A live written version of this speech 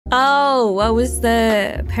Oh, what was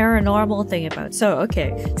the paranormal thing about? So,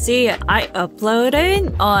 okay. See, I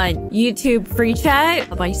uploaded on YouTube free chat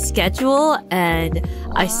my schedule and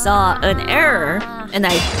I saw an error and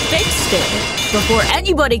I fixed it before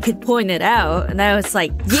anybody could point it out. And I was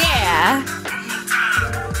like, yeah.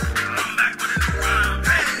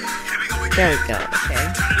 There we go,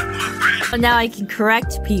 okay. And now I can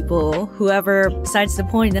correct people, whoever decides to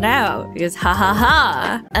point it out, because ha ha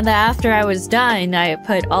ha. And then after I was done, I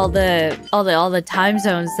put all the time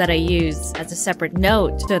zones that I use as a separate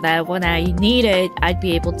note, so that when I need it, I'd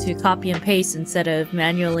be able to copy and paste instead of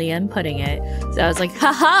manually inputting it. So I was like,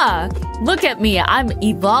 haha, look at me, I'm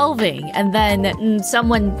evolving. And then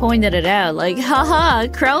someone pointed it out, like, haha,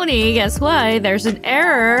 Kronii, guess what? There's an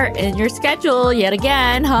error in your schedule yet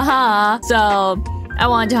again, haha. So I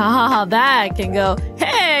wanted to haha back and go,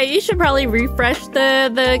 hey, you should probably refresh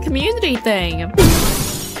the community thing.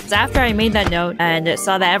 So after I made that note and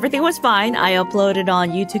saw that everything was fine, I uploaded on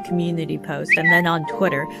YouTube community post and then on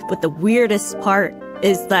Twitter. But the weirdest part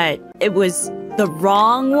is that it was the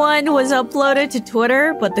wrong one was uploaded to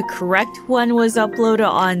Twitter, but the correct one was uploaded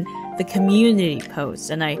on the community post,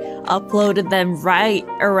 and I uploaded them right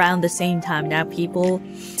around the same time. Now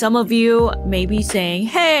some of you may be saying,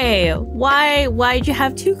 hey, why'd you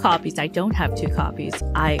have 2 copies? I don't have 2 copies.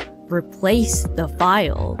 I replaced the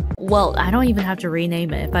file. Well, I don't even have to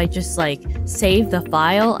rename it. If I just like save the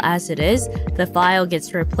file as it is, the file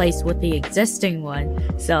gets replaced with the existing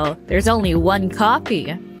one. So there's only 1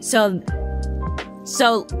 copy. So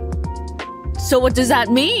what does that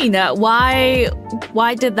mean? Why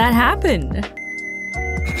did that happen?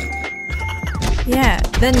 Yeah,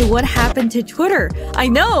 then what happened to Twitter? I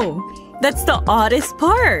know! That's the oddest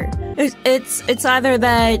part. It's either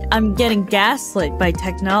that I'm getting gaslit by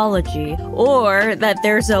technology, or that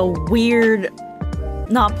there's a weird,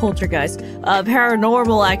 not poltergeist,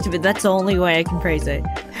 paranormal activity. That's the only way I can phrase it.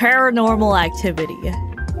 Paranormal activity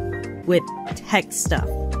with tech stuff.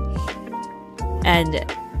 And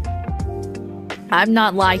I'm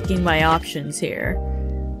not liking my options here.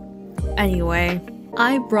 Anyway,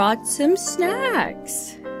 I brought some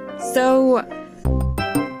snacks. So,